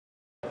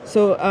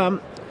So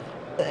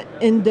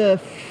in the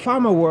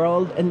pharma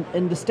world and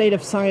in the state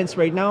of science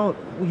right now,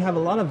 we have a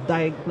lot of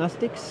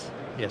diagnostics.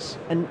 Yes.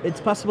 And it's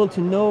possible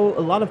to know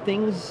a lot of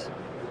things,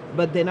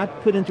 but they're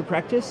not put into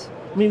practice.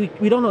 I mean,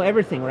 we don't know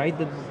everything, right?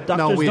 The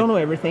doctors don't know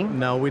everything.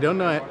 No, we don't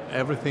know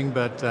everything,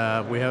 but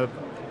we have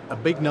a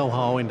big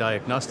know-how in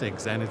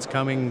diagnostics, and it's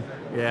coming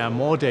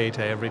more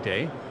data every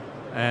day.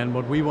 And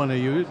what we want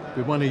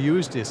to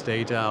use this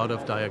data out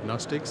of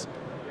diagnostics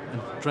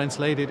and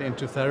translate it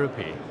into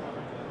therapy.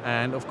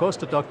 And of course,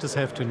 the doctors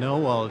have to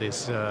know all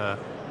this,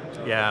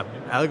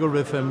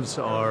 algorithms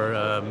or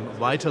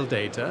vital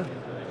data.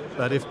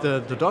 But if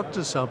the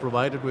doctors are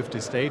provided with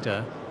this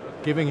data,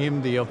 giving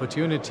him the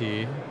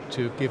opportunity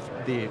to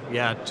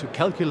to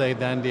calculate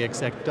then the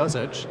exact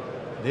dosage,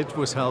 it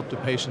will help the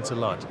patients a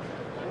lot.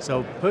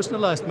 So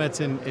personalized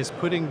medicine is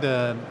putting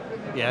the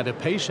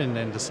patient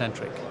in the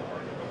centric,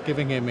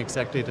 giving him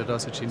exactly the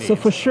dosage he needs. So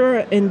for sure,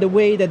 in the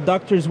way that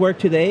doctors work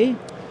today,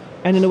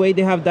 and in the way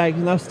they have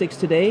diagnostics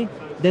today,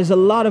 there's a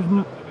lot of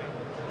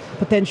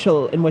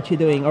potential in what you're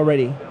doing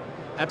already.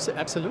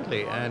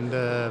 Absolutely, and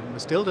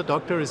still the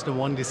doctor is the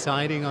one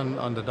deciding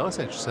on the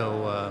dosage.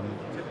 So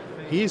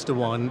he's the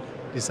one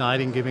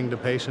deciding, giving the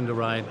patient the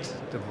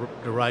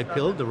right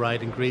pill, the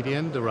right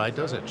ingredient, the right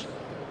dosage.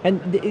 And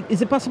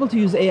is it possible to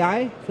use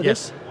AI for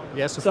this?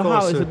 Yes, of so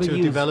course. How is it to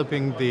used?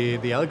 Developing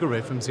the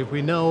algorithms, if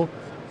we know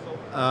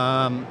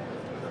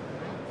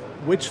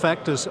which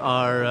factors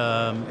are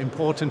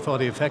important for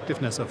the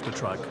effectiveness of the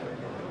drug.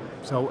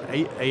 So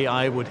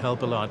AI would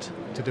help a lot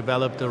to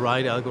develop the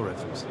right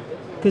algorithms.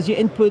 Because you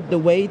input the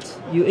weight,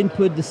 you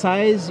input the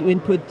size, you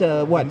input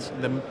what?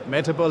 The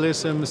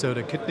metabolism, so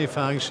the kidney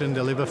function,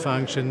 the liver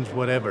functions,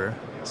 whatever.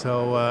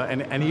 So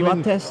and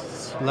even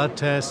blood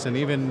tests, and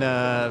even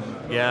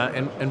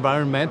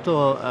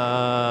environmental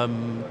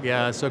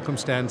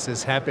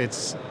circumstances,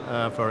 habits,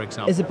 for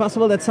example. Is it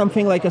possible that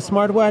something like a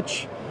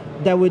smartwatch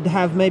that would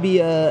have maybe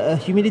a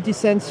humidity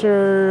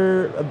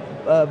sensor,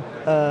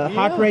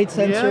 heart rate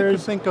sensors? I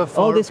could think of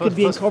all this could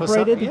be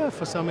incorporated.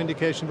 For some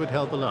indication would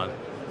help a lot.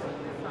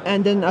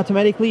 And then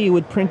automatically you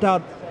would print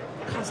out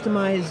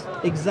customized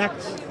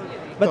exact.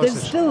 But dosage.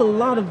 There's still a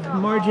lot of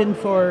margin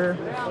for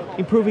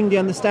improving the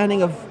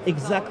understanding of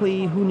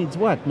exactly who needs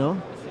what, no?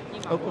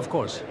 Of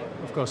course,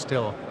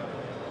 still.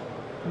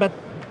 But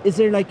is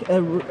there like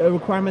a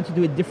requirement to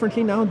do it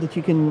differently now, that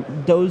you can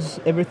dose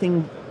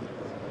everything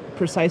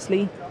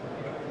precisely?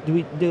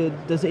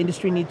 Does the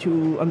industry need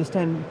to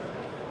understand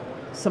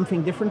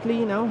something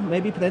differently now,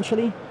 maybe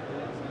potentially?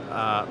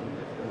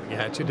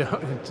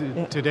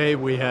 Today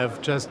we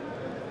have just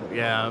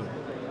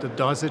the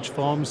dosage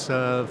forms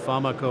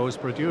pharma co's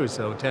produce,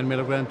 so 10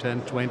 milligram,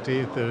 10,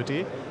 20,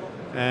 30,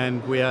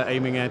 and we are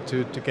aiming at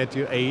to get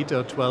you 8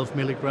 or 12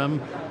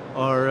 milligram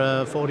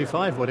or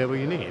 45, whatever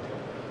you need.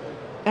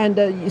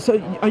 And so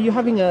are you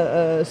having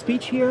a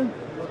speech here?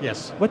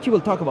 Yes. What you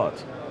will talk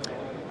about?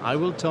 I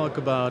will talk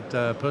about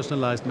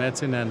personalized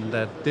medicine, and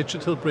that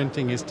digital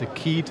printing is the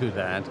key to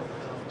that.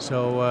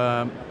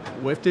 So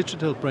with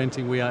digital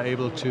printing we are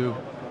able to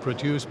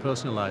produce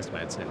personalized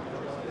medicine.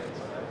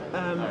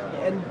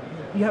 And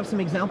you have some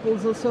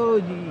examples also?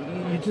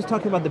 You just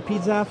talked about the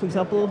pizza, for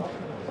example?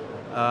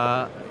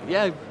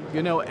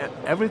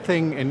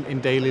 Everything in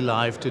daily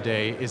life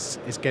today is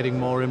getting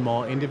more and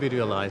more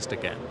individualized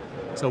again.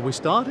 So we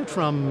started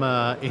from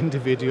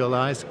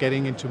individualized,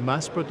 getting into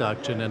mass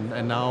production,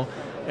 and now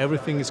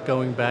everything is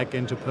going back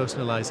into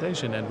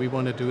personalization, and we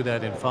want to do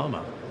that in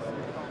pharma.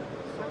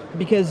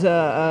 Because,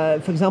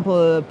 for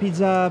example,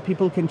 pizza,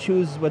 people can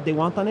choose what they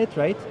want on it,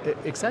 right?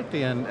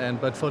 Exactly,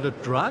 but for the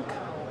drug,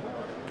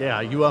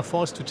 you are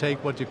forced to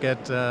take what you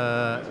get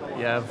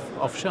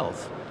off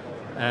shelf.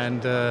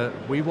 And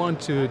we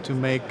want to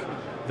make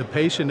the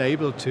patient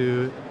able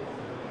to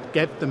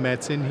get the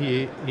medicine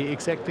he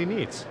exactly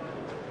needs.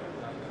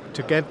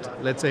 To get,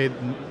 let's say,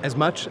 as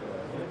much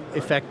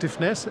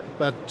effectiveness,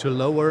 but to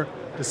lower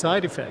the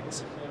side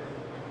effects.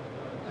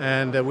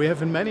 And we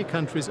have in many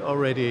countries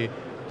already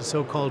the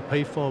so-called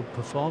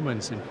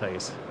pay-for-performance in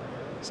place,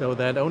 so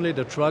that only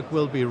the drug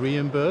will be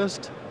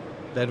reimbursed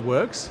that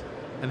works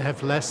and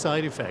have less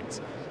side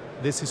effects.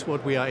 This is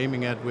what we are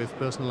aiming at with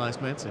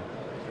personalized medicine.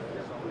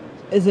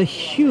 There's a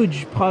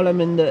huge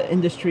problem in the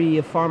industry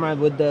of pharma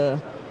with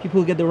the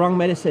people who get the wrong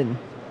medicine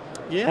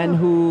and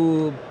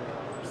who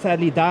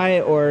sadly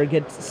die or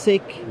get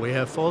sick. We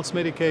have false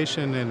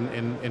medication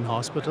in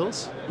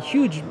hospitals.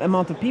 Huge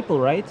amount of people,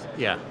 right?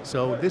 Yeah,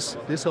 so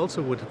this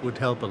also would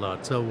help a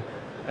lot. So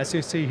as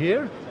you see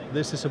here,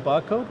 this is a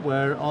barcode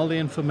where all the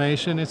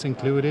information is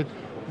included,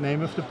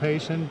 name of the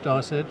patient,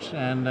 dosage,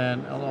 and then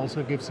it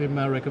also gives him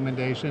a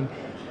recommendation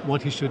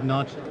what he should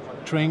not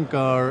drink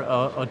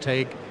or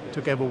take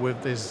together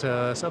with this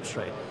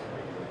substrate.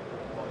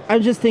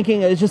 I'm just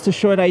thinking, it's just a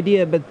short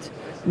idea, but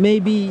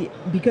maybe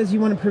because you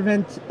want to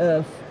prevent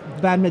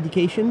bad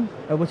medication,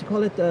 what you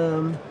call it,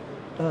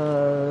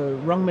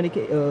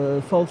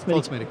 false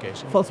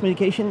medication. False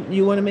medication.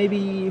 You want to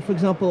maybe, for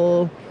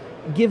example,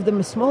 give them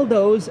a small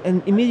dose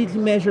and immediately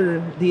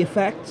measure the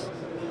effect,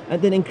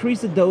 and then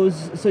increase the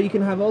dose so you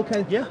can have all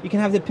kinds. Yeah. You can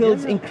have the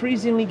pills Yeah, yeah.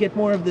 increasingly get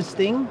more of this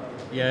thing.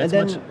 Yeah, and it's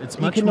then it's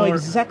you much can more. know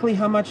exactly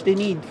how much they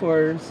need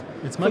for.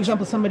 It's For much-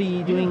 example,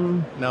 somebody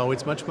doing. No,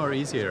 it's much more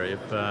easier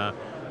if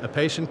a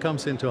patient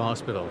comes into a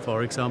hospital,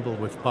 for example,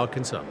 with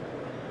Parkinson.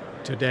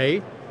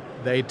 Today,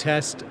 they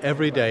test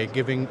every day,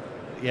 giving,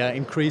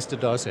 increase the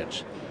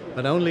dosage,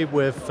 but only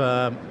with,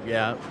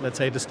 let's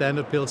say the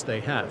standard pills they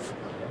have.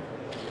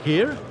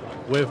 Here,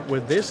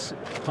 with this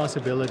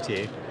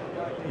possibility,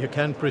 you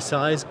can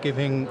precise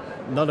giving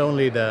not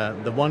only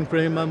the 1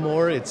 gram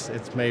more, it's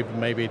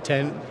maybe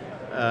 10,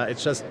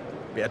 it's just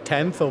a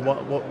tenth or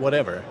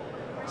whatever.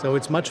 So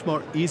it's much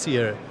more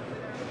easier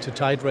to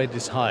titrate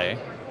this high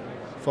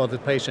for the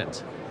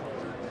patient.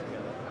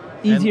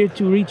 Easier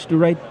to reach the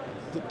right.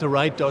 The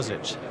right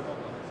dosage.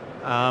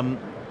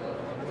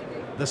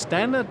 The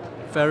standard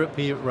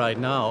therapy right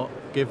now,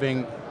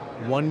 giving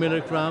 1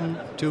 milligram,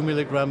 2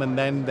 milligram, and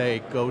then they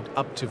go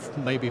up to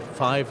maybe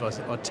 5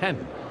 or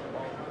 10.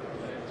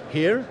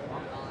 Here,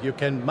 you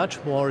can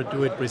much more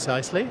do it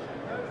precisely.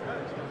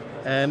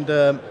 And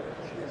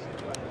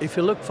if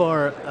you look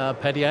for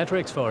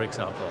pediatrics, for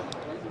example,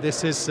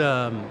 this is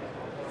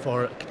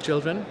for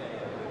children.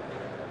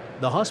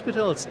 The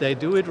hospitals, they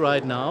do it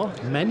right now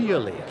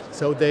manually.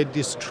 So they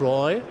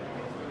destroy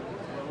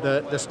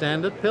the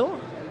standard pill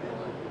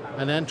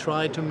and then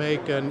try to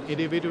make an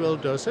individual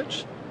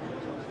dosage.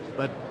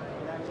 But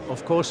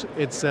of course,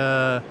 it's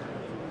a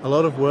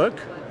lot of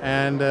work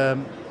and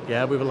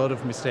with a lot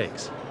of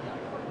mistakes.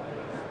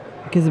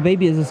 Because the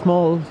baby is a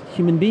small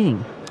human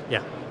being.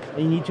 Yeah.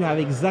 And you need to have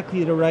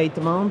exactly the right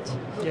amount.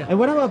 Yeah. And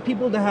what about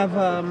people that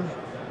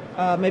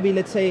have, maybe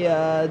let's say,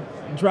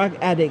 drug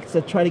addicts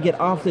that try to get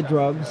off the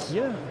drugs?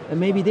 Yeah. And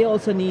maybe they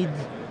also need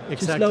to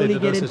slowly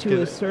get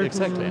into a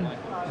certain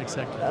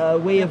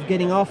way of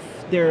getting off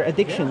their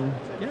addiction.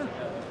 Yeah.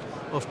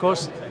 Of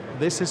course,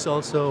 this is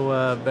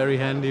also very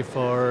handy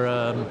for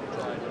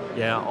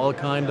all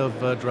kind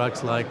of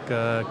drugs like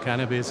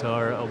cannabis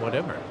or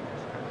whatever.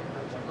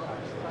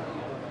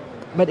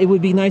 But it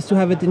would be nice to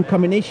have it in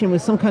combination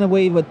with some kind of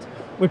way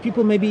where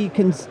people maybe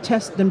can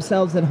test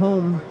themselves at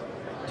home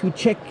to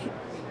check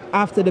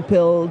after the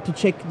pill, to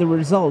check the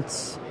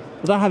results,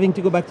 without having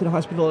to go back to the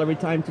hospital every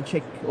time to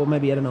check, or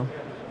maybe, I don't know,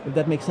 if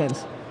that makes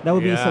sense. That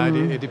would be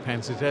some... it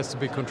depends. It has to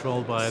be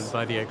controlled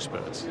by the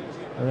experts.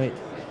 All right.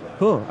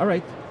 Cool. All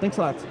right. Thanks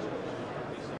a lot.